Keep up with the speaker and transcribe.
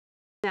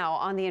Now,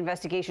 on the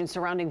investigation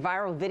surrounding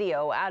viral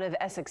video out of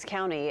Essex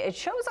County, it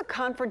shows a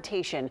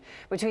confrontation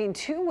between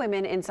two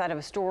women inside of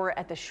a store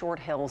at the Short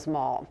Hills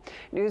Mall.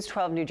 News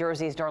 12 New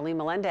Jersey's Darlene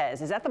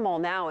Melendez is at the mall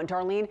now. And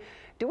Darlene,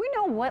 do we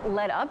know what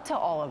led up to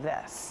all of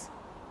this?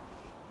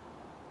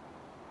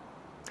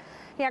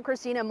 Yeah,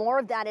 Christina, more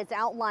of that is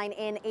outlined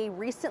in a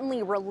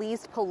recently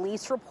released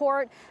police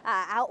report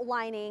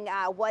outlining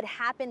what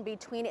happened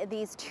between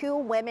these two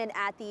women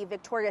at the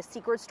Victoria's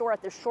Secret store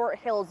at the Short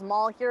Hills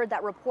Mall here.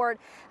 That report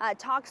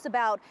talks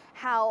about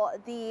how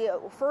the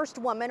first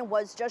woman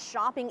was just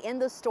shopping in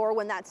the store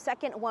when that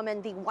second woman,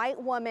 the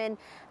white woman,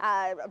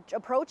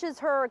 approaches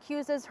her,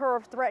 accuses her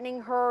of threatening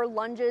her,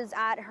 lunges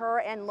at her,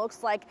 and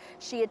looks like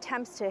she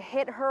attempts to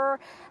hit her.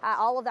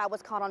 All of that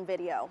was caught on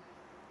video.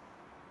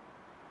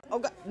 Oh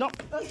God, no,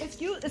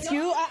 it's you, now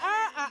you are,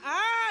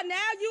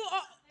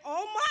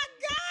 oh my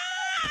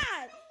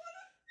God,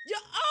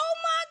 oh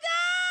my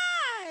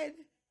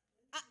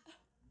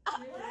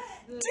God,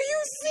 do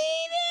you see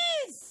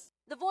this?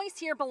 The voice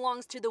here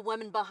belongs to the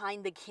woman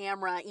behind the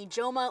camera,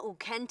 Ijoma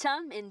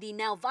Ukenta. In the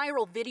now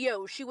viral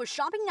video, she was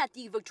shopping at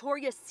the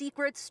Victoria's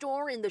Secret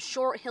store in the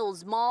Short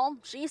Hills Mall.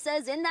 She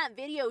says in that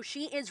video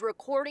she is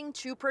recording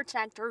to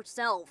protect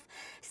herself.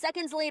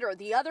 Seconds later,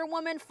 the other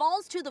woman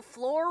falls to the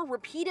floor,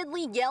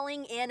 repeatedly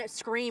yelling and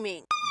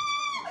screaming.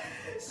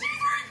 She's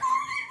recording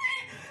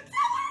me!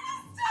 Tell her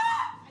to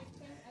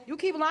stop! You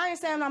keep lying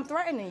saying I'm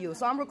threatening you,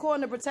 so I'm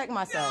recording to protect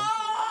myself. No!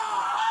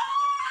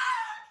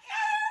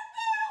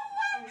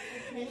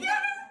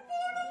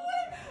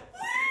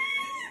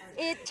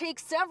 It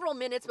takes several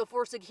minutes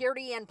before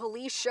security and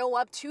police show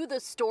up to the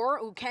store.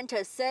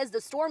 Ukenta says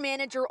the store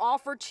manager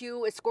offered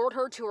to escort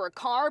her to her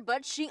car,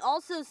 but she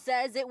also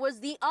says it was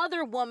the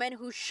other woman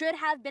who should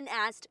have been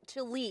asked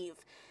to leave.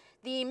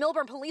 The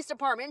Millburn Police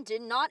Department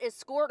did not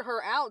escort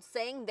her out,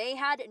 saying they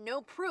had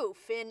no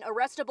proof an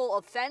arrestable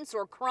offense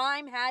or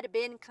crime had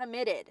been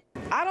committed.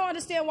 I don't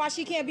understand why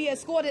she can't be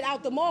escorted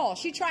out the mall.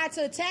 She tried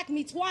to attack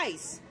me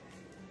twice.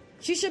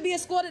 She should be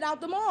escorted out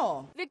the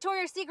mall.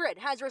 Victoria's Secret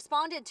has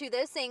responded to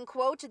this, saying,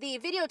 quote, "The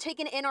video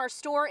taken in our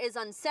store is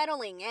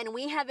unsettling, and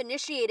we have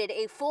initiated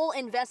a full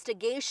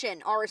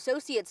investigation. Our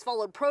associates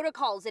followed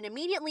protocols and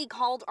immediately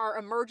called our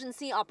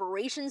emergency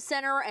operations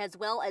center as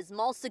well as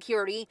mall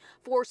security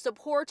for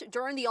support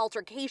during the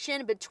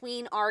altercation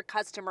between our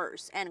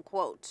customers," end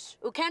quote.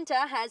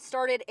 Ukenta has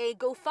started a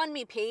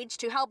GoFundMe page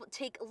to help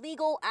take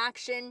legal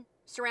action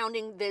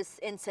surrounding this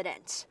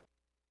incident.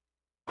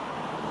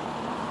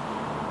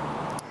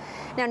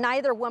 Now,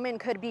 neither woman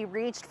could be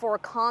reached for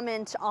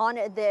comment on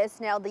this.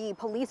 Now, the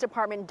police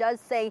department does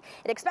say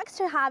it expects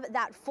to have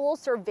that full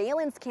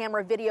surveillance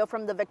camera video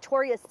from the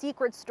Victoria's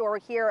Secret store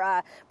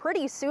here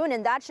pretty soon,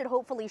 and that should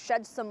hopefully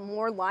shed some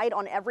more light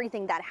on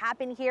everything that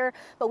happened here.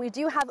 But we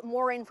do have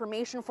more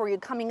information for you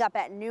coming up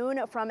at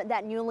noon from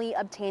that newly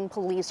obtained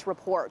police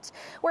report.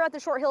 We're at the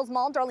Short Hills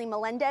Mall. Darlene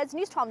Melendez,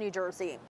 News 12 New Jersey.